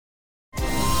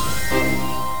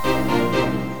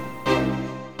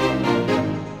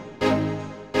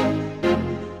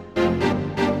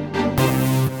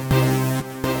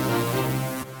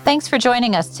Thanks for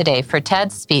joining us today for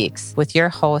TED Speaks with your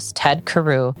host, Ted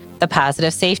Carew, the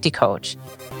Positive Safety Coach.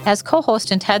 As co-host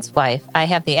and Ted's wife, I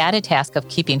have the added task of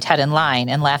keeping Ted in line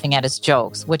and laughing at his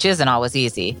jokes, which isn't always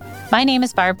easy. My name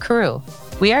is Barb Carew.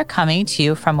 We are coming to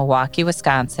you from Milwaukee,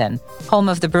 Wisconsin, home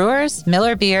of the Brewers,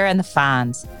 Miller Beer, and the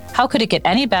Fonz. How could it get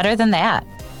any better than that?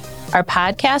 Our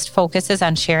podcast focuses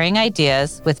on sharing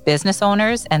ideas with business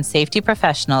owners and safety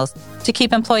professionals to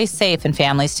keep employees safe and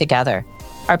families together.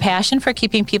 Our passion for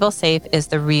keeping people safe is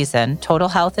the reason Total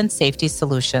Health and Safety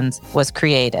Solutions was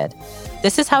created.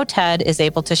 This is how Ted is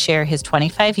able to share his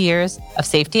 25 years of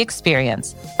safety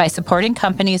experience by supporting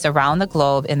companies around the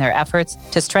globe in their efforts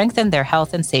to strengthen their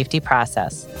health and safety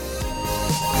process.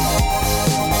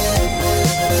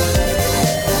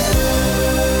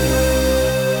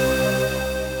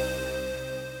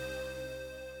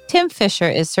 Tim Fisher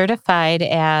is certified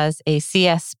as a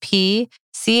CSP,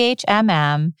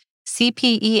 CHMM,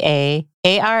 CPEA,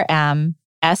 ARM,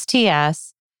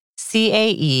 STS,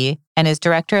 CAE, and is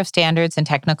Director of Standards and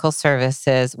Technical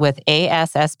Services with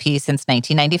ASSP since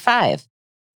 1995.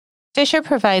 Fisher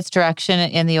provides direction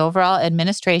in the overall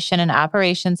administration and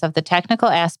operations of the technical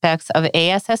aspects of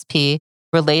ASSP,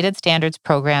 related standards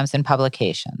programs, and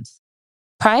publications.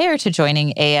 Prior to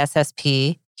joining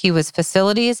ASSP, he was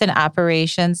Facilities and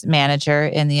Operations Manager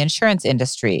in the insurance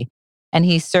industry, and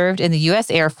he served in the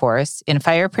U.S. Air Force in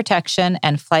fire protection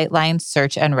and flight line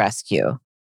search and rescue.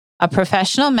 A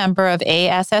professional member of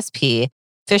ASSP,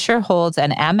 Fisher holds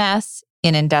an MS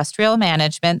in Industrial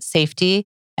Management, Safety,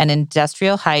 and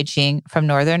Industrial Hygiene from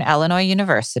Northern Illinois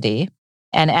University,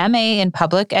 an MA in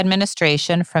Public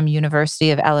Administration from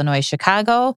University of Illinois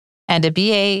Chicago, and a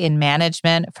BA in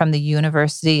Management from the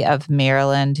University of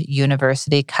Maryland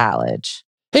University College.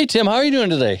 Hey, Tim, how are you doing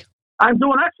today? I'm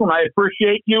doing excellent. I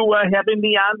appreciate you having me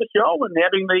on the show and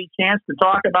having the chance to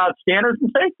talk about standards and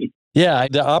safety. Yeah,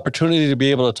 the opportunity to be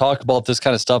able to talk about this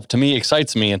kind of stuff, to me,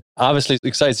 excites me, and obviously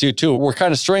excites you too. We're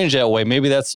kind of strange that way. Maybe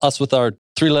that's us with our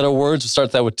three-letter words. We'll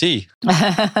start that with T.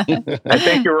 I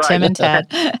think you're right. Tim and Ted.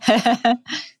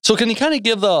 So can you kind of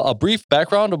give a brief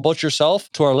background about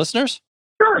yourself to our listeners?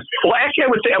 Sure. Well, actually, I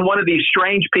would say I'm one of these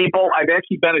strange people. I've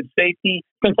actually been in safety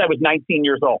since I was 19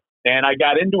 years old. And I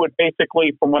got into it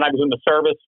basically from when I was in the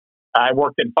service. I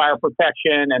worked in fire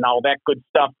protection and all that good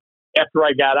stuff. After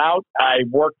I got out, I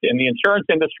worked in the insurance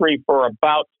industry for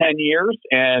about 10 years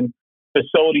and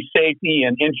facility safety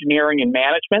and engineering and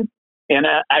management. And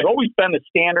I've always been the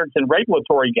standards and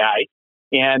regulatory guy.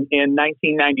 And in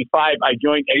 1995, I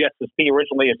joined ASSP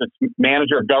originally as its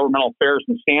manager of governmental affairs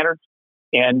and standards.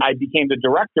 And I became the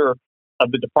director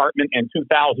of the department in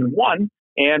 2001.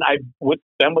 And I've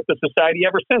been with the society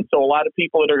ever since. So a lot of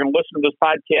people that are going to listen to this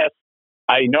podcast,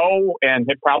 I know and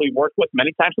have probably worked with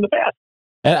many times in the past.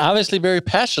 And obviously very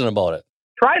passionate about it.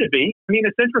 Try to be. I mean,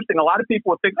 it's interesting. A lot of people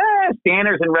would think,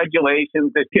 standards and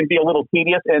regulations, it can be a little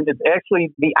tedious. And it's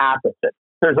actually the opposite.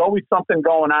 There's always something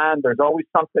going on. There's always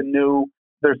something new.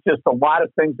 There's just a lot of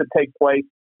things that take place.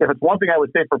 If it's one thing I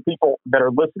would say for people that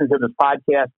are listening to this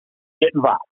podcast, get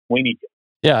involved. We need you.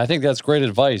 Yeah, I think that's great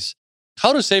advice.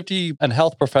 How do safety and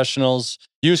health professionals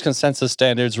use consensus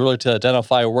standards really to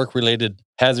identify work-related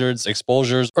hazards,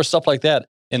 exposures, or stuff like that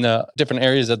in the different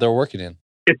areas that they're working in?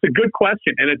 It's a good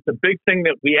question, and it's a big thing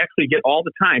that we actually get all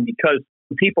the time because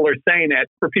people are saying that.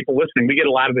 For people listening, we get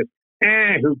a lot of this,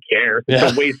 who cares?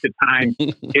 It's a waste of time.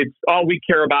 It's all we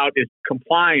care about is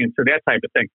compliance or that type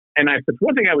of thing. And if it's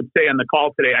one thing I would say on the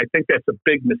call today, I think that's a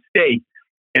big mistake.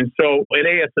 And so at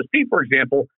ASSP, for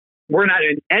example, we're not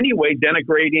in any way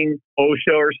denigrating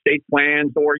OSHA or state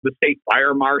plans or the state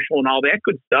fire marshal and all that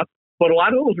good stuff. But a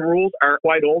lot of those rules are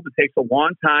quite old. It takes a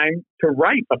long time to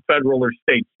write a federal or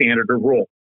state standard or rule.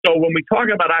 So when we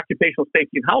talk about occupational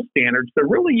safety and health standards,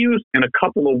 they're really used in a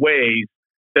couple of ways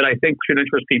that I think should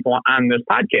interest people on this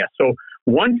podcast. So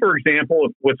one, for example,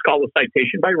 is what's called a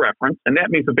citation by reference. And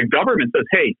that means that the government says,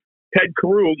 hey, Ted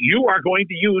Carew, you are going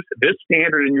to use this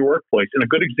standard in your workplace. And a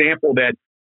good example of that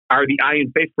are the eye and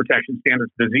face protection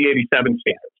standards, the Z87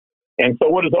 standards. And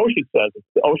so what does OSHA say?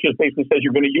 OSHA basically says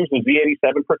you're going to use the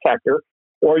Z87 protector,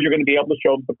 or you're going to be able to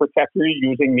show that the protector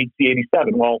you're using meets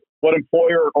Z87. Well, what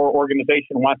employer or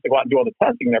organization wants to go out and do all the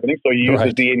testing and everything? So you use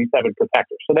the Z87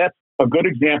 protector. So that's a good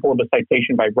example of a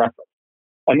citation by reference.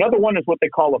 Another one is what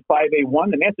they call a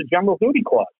 5A1, and that's a general duty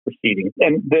clause proceeding.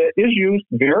 And that is used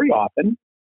very often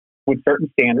with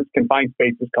certain standards. Confined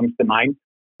spaces comes to mind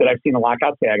that I've seen a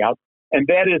lockout tagout. And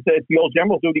that is the old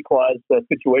general duty clause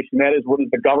situation. That is what is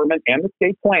the government and the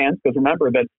state plans, because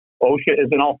remember that OSHA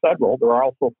isn't all federal. There are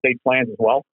also state plans as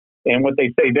well. And what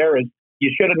they say there is you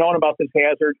should have known about this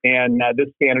hazard, and this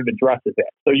standard addresses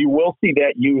that. So you will see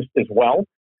that used as well.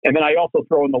 And then I also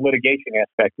throw in the litigation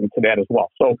aspect into that as well.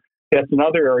 So that's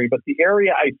another area. But the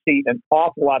area I see an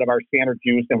awful lot of our standards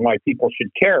used and why people should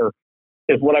care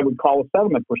is what I would call a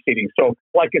settlement proceeding. So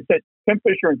like I said, Tim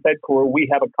Fisher and Ted Carew, we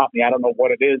have a company, I don't know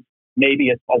what it is, maybe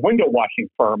it's a window washing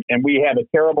firm, and we have a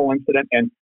terrible incident and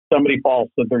somebody falls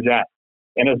to their death.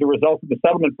 And as a result of the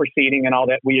settlement proceeding and all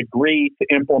that, we agreed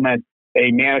to implement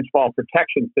a managed fall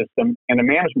protection system and a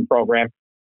management program.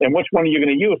 And which one are you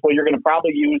going to use? Well, you're going to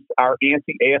probably use our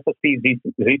ANSI ASSP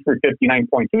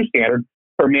Z359.2 standard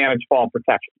for managed fall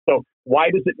protection. So why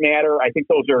does it matter? I think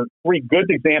those are three good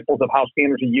examples of how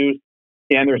standards are used.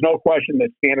 And there's no question that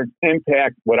standards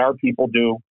impact what our people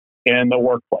do in the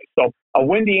workplace. So a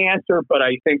windy answer, but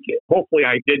I think hopefully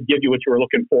I did give you what you were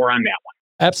looking for on that one.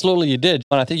 Absolutely, you did.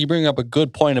 And I think you bring up a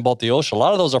good point about the OSHA. A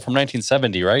lot of those are from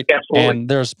 1970, right? Absolutely. And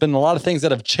there's been a lot of things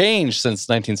that have changed since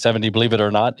 1970, believe it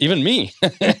or not, even me.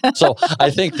 So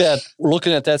I think that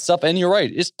looking at that stuff, and you're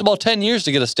right, it's about 10 years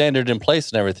to get a standard in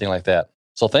place and everything like that.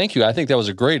 So thank you. I think that was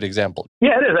a great example.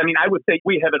 Yeah, it is. I mean, I would say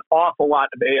we have an awful lot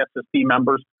of ASSP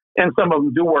members, and some of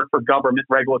them do work for government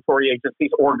regulatory agencies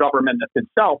or government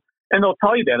itself. And they'll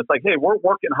tell you that. It's like, hey, we're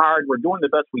working hard. We're doing the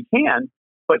best we can.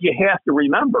 But you have to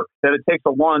remember that it takes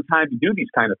a long time to do these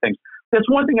kind of things. That's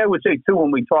one thing I would say, too,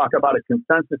 when we talk about a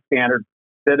consensus standard,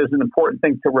 that is an important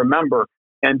thing to remember.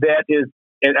 And that is,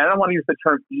 and I don't want to use the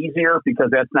term easier because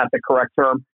that's not the correct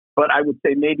term, but I would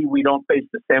say maybe we don't face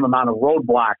the same amount of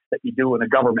roadblocks that you do in a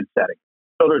government setting.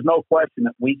 So there's no question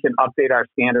that we can update our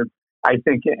standards, I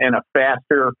think, in a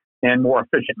faster and more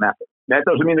efficient method. That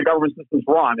doesn't mean the government system's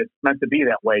wrong. It's meant to be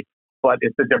that way, but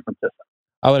it's a different system.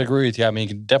 I would agree with you. I mean,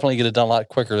 you can definitely get it done a lot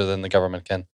quicker than the government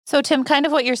can. So, Tim, kind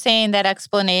of what you're saying, that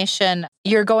explanation,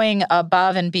 you're going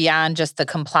above and beyond just the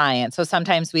compliance. So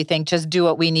sometimes we think just do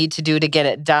what we need to do to get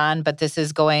it done, but this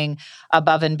is going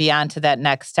above and beyond to that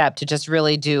next step to just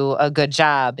really do a good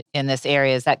job in this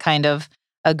area. Is that kind of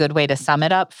a good way to sum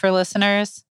it up for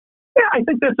listeners? Yeah, I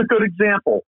think that's a good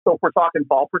example. So if we're talking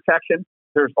fall protection,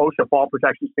 there's OSHA fall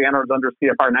protection standards under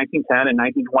CFR 1910 and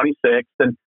 1926,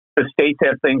 and the states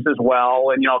have things as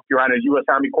well. And, if you're on a U.S.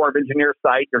 Army Corps of Engineers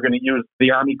site, you're going to use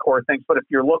the Army Corps things. But if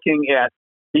you're looking at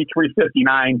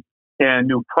Z359 and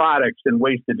new products and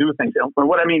ways to do things, and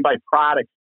what I mean by products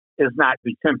is not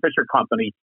the Tim Fisher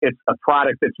company. It's a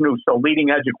product that's new. So leading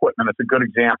edge equipment is a good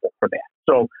example for that.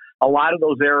 So a lot of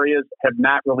those areas have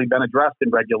not really been addressed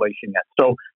in regulation yet.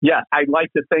 So, yeah, I'd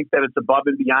like to think that it's above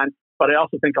and beyond, but I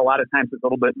also think a lot of times it's a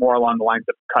little bit more along the lines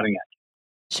of cutting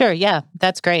edge. Sure. Yeah,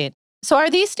 that's great. So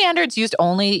are these standards used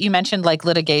only, you mentioned like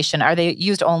litigation, are they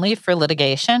used only for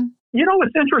litigation?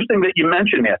 It's interesting that you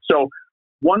mentioned that. So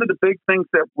one of the big things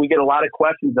that we get a lot of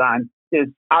questions on is,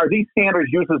 are these standards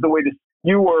used as a way to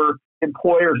skewer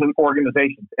employers and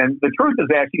organizations? And the truth is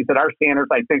actually that our standards,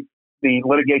 I think the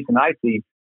litigation I see,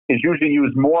 is usually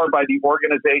used more by the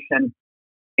organization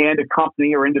and a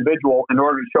company or individual in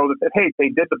order to show that, hey, they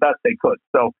did the best they could.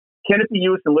 So can it be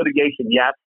used in litigation?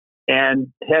 Yes. And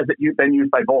has it been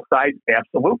used by both sides?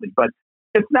 Absolutely. But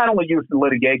it's not only used in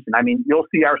litigation. I mean, you'll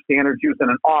see our standards used in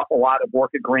an awful lot of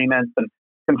work agreements, and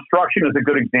construction is a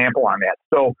good example on that.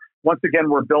 So once again,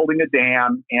 we're building a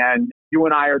dam, and you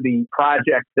and I are the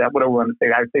project, what do I want to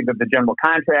say? I would say that the general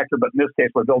contractor, but in this case,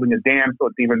 we're building a dam, so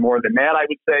it's even more than that, I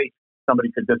would say.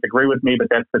 Somebody could disagree with me, but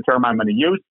that's the term I'm going to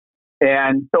use.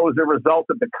 And so as a result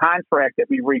of the contract that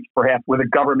we reach perhaps with a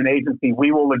government agency,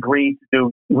 we will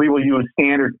use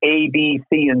standards A, B,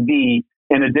 C, and D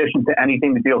in addition to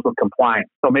anything that deals with compliance.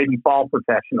 So maybe fall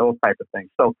protection, those type of things.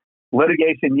 So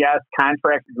litigation, yes.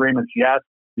 Contract agreements, yes.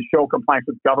 To show compliance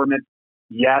with government,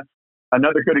 yes.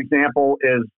 Another good example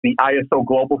is the ISO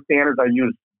global standards are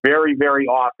used very, very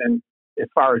often as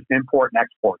far as import and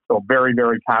export. So very,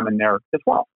 very common there as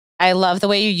well. I love the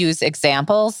way you use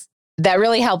examples. That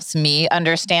really helps me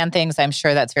understand things. I'm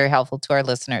sure that's very helpful to our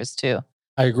listeners too.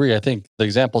 I agree. I think the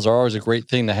examples are always a great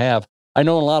thing to have. I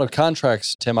know in a lot of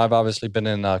contracts, Tim, I've obviously been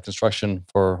in construction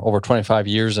for over 25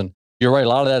 years. And you're right, a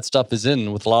lot of that stuff is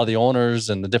in with a lot of the owners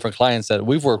and the different clients that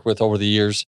we've worked with over the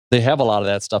years. They have a lot of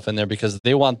that stuff in there because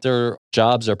they want their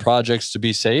jobs, their projects to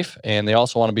be safe, and they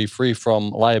also want to be free from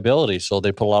liability. So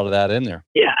they put a lot of that in there.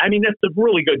 Yeah, I mean, that's a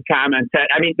really good comment, Ted.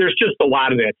 I mean, there's just a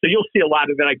lot of that. So you'll see a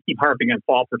lot of that. I keep harping on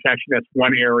fall protection. That's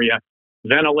one area.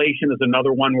 Ventilation is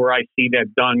another one where I see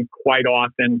that done quite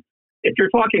often. If you're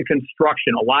talking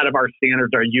construction, a lot of our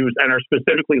standards are used and are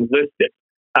specifically listed.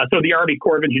 So the Army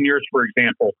Corps of Engineers, for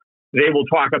example, they will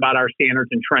talk about our standards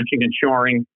in trenching and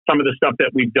shoring, some of the stuff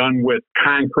that we've done with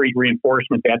concrete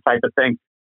reinforcement, that type of thing.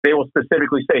 They will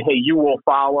specifically say, hey, you will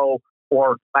follow,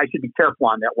 or I should be careful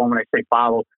on that one when I say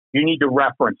follow. You need to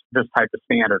reference this type of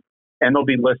standard, and they'll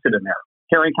be listed in there.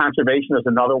 Carrying conservation is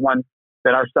another one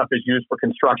that our stuff is used for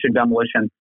construction demolition.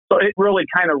 So it really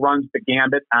kind of runs the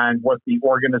gambit on what the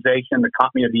organization, the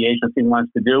company, or the agency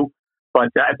wants to do. But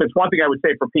if it's one thing I would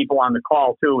say for people on the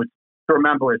call too, is to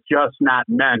remember it's just not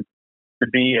meant to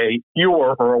be a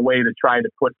cure or a way to try to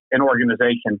put an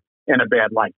organization in a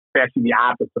bad light. It's actually the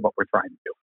opposite of what we're trying to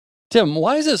do. Tim,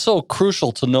 why is it so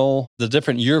crucial to know the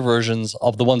different year versions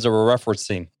of the ones that we're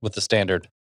referencing with the standard?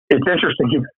 It's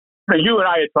interesting. You and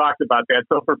I had talked about that.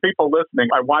 So for people listening,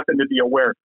 I want them to be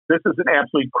aware this is an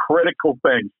absolutely critical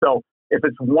thing. So if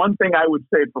it's one thing I would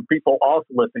say for people also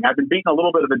listening, I've been beating a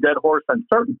little bit of a dead horse on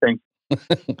certain things,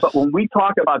 but when we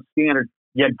talk about standards,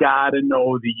 you got to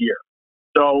know the year.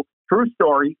 So true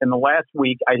story, in the last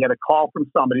week, I had a call from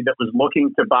somebody that was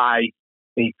looking to buy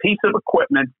a piece of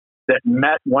equipment that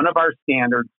met one of our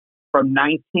standards from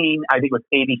 87.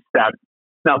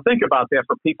 Now think about that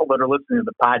for people that are listening to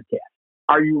the podcast.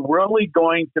 Are you really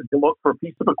going to look for a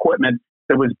piece of equipment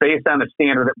that was based on a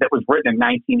standard that was written in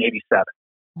 1987?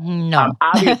 No.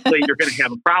 Obviously, you're going to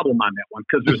have a problem on that one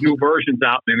because there's new versions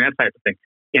out and that type of thing.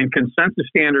 And consensus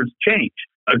standards change.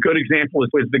 A good example is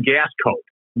the gas code.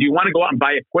 Do you want to go out and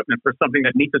buy equipment for something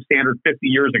that meets a standard 50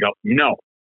 years ago? No.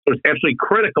 So it's absolutely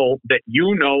critical that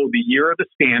you know the year of the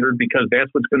standard because that's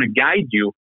what's going to guide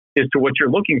you as to what you're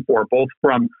looking for, both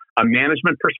from a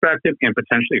management perspective and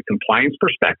potentially a compliance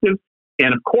perspective.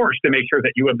 And of course, to make sure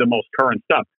that you have the most current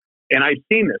stuff. And I've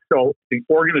seen this. So the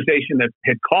organization that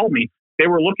had called me, they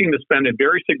were looking to spend a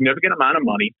very significant amount of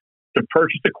money to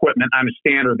purchase equipment on a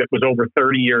standard that was over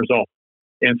 30 years old.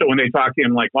 And so when they talked to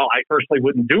him, like, well, I personally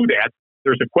wouldn't do that.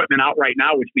 There's equipment out right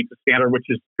now which meets the standard, which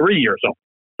is 3 years old,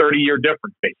 30-year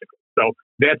difference, basically. So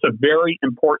that's a very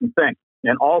important thing.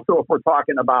 And also, if we're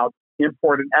talking about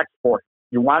import and export,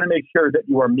 you want to make sure that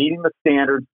you are meeting the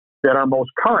standards that are most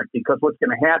current, because what's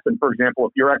going to happen, for example,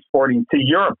 if you're exporting to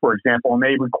Europe, for example, and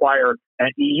they require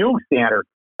an EU standard,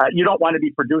 you don't want to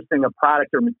be producing a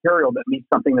product or material that meets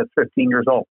something that's 15 years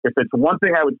old. If it's one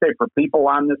thing I would say for people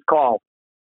on this call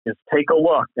is take a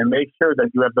look and make sure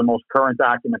that you have the most current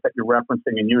document that you're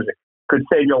referencing and using. Could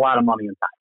save you a lot of money and time.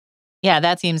 Yeah,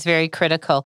 that seems very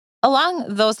critical. Along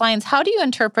those lines, how do you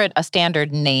interpret a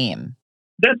standard name?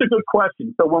 That's a good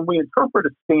question. So when we interpret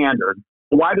a standard,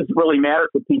 why does it really matter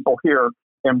to people here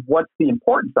and what's the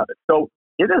importance of it? So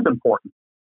it is important.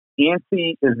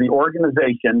 ANSI is the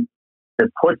organization that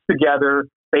puts together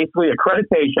basically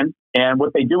accreditation. And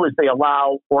what they do is they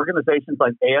allow organizations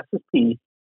like ASSP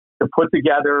to put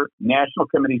together national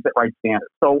committees that write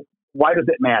standards. So why does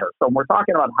it matter? So we're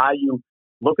talking about how you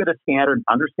look at a standard,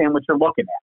 understand what you're looking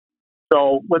at.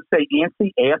 So let's say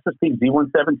ANSI ASSP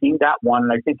Z117.1,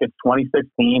 and I think it's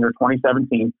 2016 or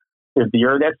 2017 is the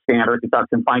year of that standard. It's our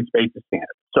confined spaces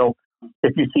standard. So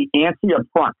if you see ANSI up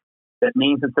front, that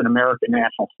means it's an American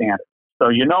national standard. So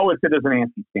you know if it is an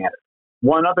ANSI standard.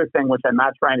 One other thing, which I'm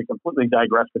not trying to completely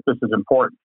digress, but this is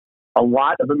important. A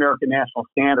lot of American national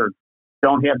standards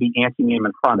don't have the ANSI name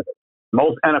in front of it.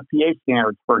 Most NFPA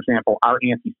standards, for example, are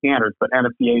ANSI standards, but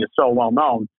NFPA is so well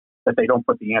known that they don't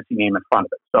put the ANSI name in front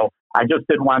of it. So I just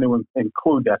didn't want to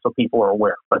include that so people are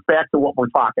aware. But back to what we're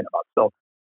talking about. So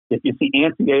if you see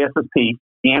ANSI ASSP,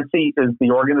 ANSI is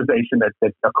the organization that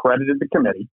accredited the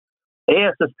committee.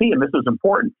 ASSP, and this is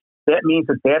important, that means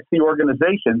that that's the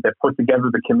organization that put together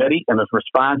the committee and is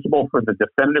responsible for the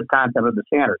definitive content of the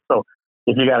standard. So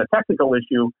if you got a technical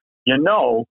issue, you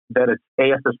know that it's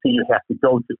ASSP you have to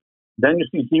go to. Then you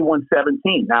see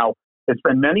Z117. Now, it's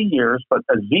been many years, but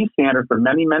a Z standard for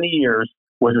many, many years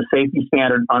was a safety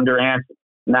standard under ANSI.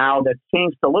 Now that's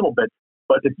changed a little bit,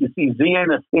 but if you see Z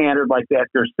in a standard like that,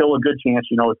 there's still a good chance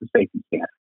you know it's a safety standard.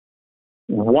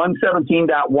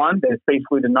 117.1, that's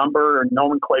basically the number or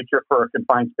nomenclature for a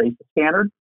confined spaces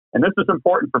standard. And this is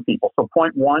important for people. So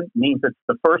point one means it's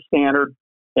the first standard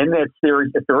in that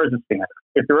series, if there is a standard,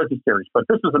 if there is a series. But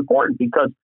this is important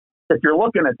because if you're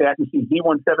looking at that, you see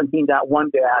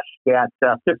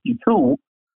Z117.1-52,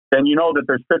 then you know that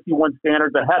there's 51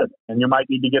 standards ahead of it, and you might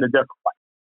need to get a different one.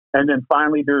 And then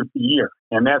finally, there's the year,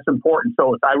 and that's important.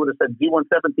 So if I would have said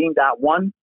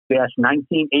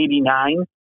Z117.1-1989,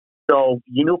 so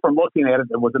you knew from looking at it,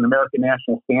 it was an American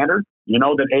national standard. You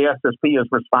know that ASSP is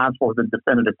responsible for the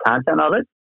definitive content of it.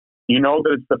 You know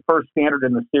that it's the first standard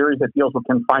in the series that deals with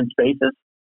confined spaces.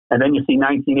 And then you see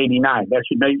 1989. That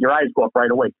should make your eyes go up right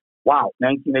away. Wow,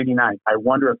 1989. I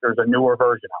wonder if there's a newer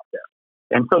version out there.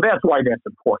 And so that's why that's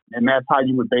important. And that's how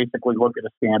you would basically look at a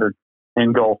standard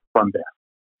and go from there.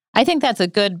 I think that's a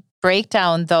good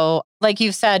breakdown, though. Like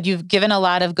you've said, you've given a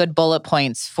lot of good bullet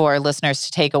points for listeners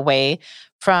to take away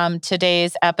from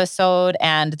today's episode.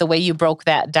 And the way you broke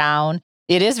that down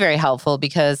it is very helpful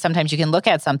because sometimes you can look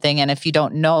at something and if you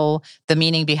don't know the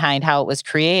meaning behind how it was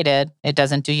created, it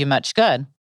doesn't do you much good.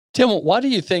 Tim, why do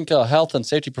you think health and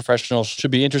safety professionals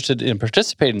should be interested in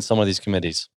participating in some of these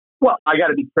committees? Well, I got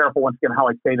to be careful once again how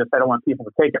I say this. I don't want people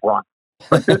to take it wrong.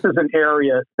 But this is an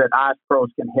area that OSPROs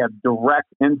can have direct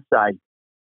insight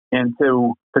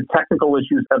into the technical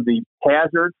issues of the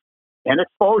hazards and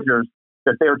exposures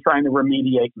that they're trying to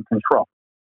remediate and control.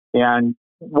 And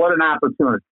what an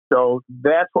opportunity. So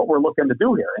that's what we're looking to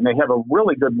do here. And they have a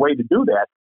really good way to do that,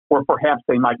 or perhaps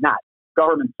they might not.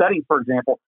 Government setting, for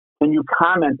example, can you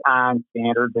comment on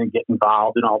standards and get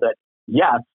involved and all that?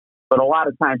 Yes, but a lot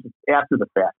of times it's after the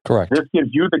fact. Correct. This gives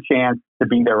you the chance to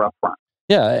be there up front.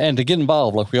 Yeah, and to get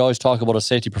involved, like we always talk about as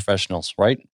safety professionals,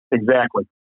 right? Exactly.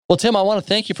 Well, Tim, I want to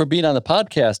thank you for being on the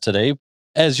podcast today.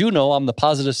 As you know, I'm the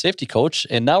positive safety coach,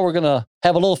 and now we're going to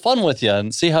have a little fun with you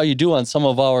and see how you do on some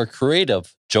of our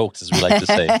creative jokes, as we like to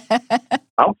say.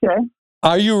 Okay.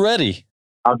 Are you ready?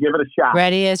 I'll give it a shot.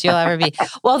 Ready as you'll ever be.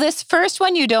 Well, this first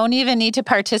one, you don't even need to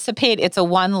participate. It's a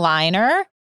one-liner.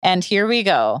 And here we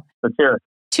go. Let's hear it.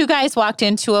 2 guys walked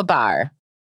into a bar.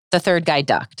 The third guy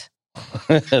ducked.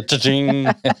 Cha-ching.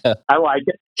 I like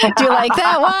it. Do you like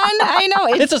that one? I know.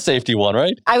 It's a safety one,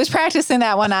 right? I was practicing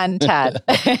that one on Ted.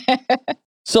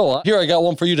 So here, I got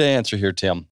one for you to answer here,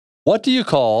 Tim. What do you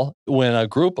call when a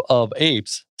group of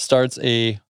apes starts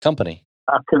a company?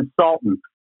 A consultant.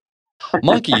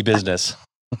 Monkey business.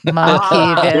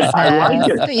 Monkey business. I like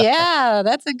it. Yeah,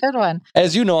 that's a good one.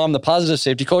 As you know, I'm the positive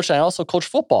safety coach, and I also coach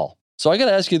football. So I got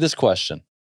to ask you this question.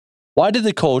 Why did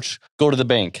the coach go to the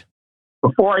bank?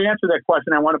 Before I answer that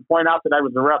question, I want to point out that I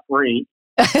was a referee.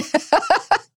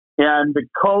 And the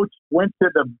coach went to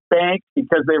the bank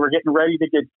because they were getting ready to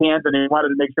get canned and he wanted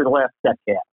to make sure the last check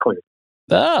had cleared.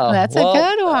 Oh, That's a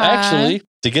good one. Actually,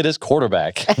 to get his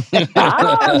quarterback.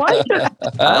 I like it.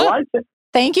 I like it.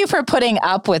 Thank you for putting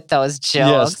up with those jokes.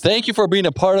 Yes, thank you for being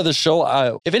a part of the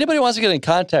show. If anybody wants to get in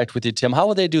contact with you, Tim, how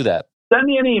would they do that? Send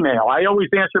me an email. I always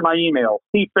answer my email.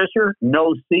 C. Fisher,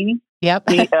 no C, Yep.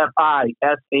 CFISHER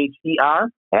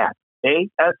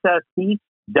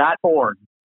 @ASSP.org.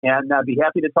 And I'd be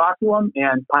happy to talk to them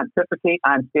and pontificate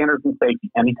on standards and safety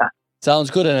anytime.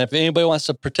 Sounds good. And if anybody wants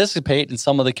to participate in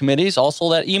some of the committees, also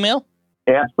that email?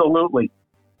 Absolutely.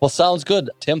 Well, sounds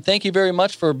good. Tim, thank you very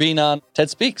much for being on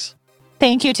TED Speaks.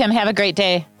 Thank you, Tim. Have a great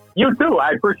day. You too.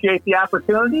 I appreciate the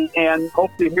opportunity and hope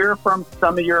to hear from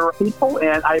some of your people.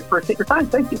 And I appreciate your time.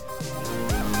 Thank you.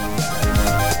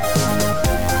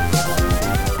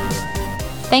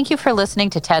 Thank you for listening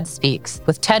to TED Speaks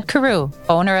with Ted Carew,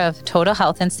 owner of Total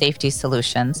Health and Safety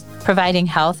Solutions, providing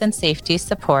health and safety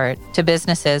support to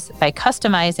businesses by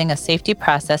customizing a safety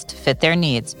process to fit their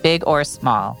needs, big or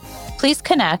small. Please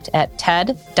connect at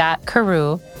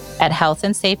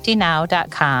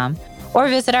ted.carew@healthandsafetynow.com or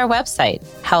visit our website,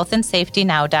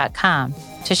 healthandsafetynow.com,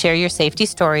 to share your safety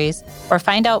stories or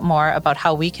find out more about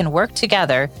how we can work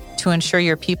together to ensure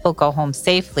your people go home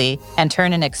safely and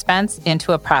turn an expense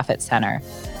into a profit center.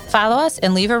 Follow us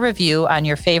and leave a review on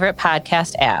your favorite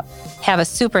podcast app. Have a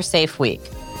super safe week.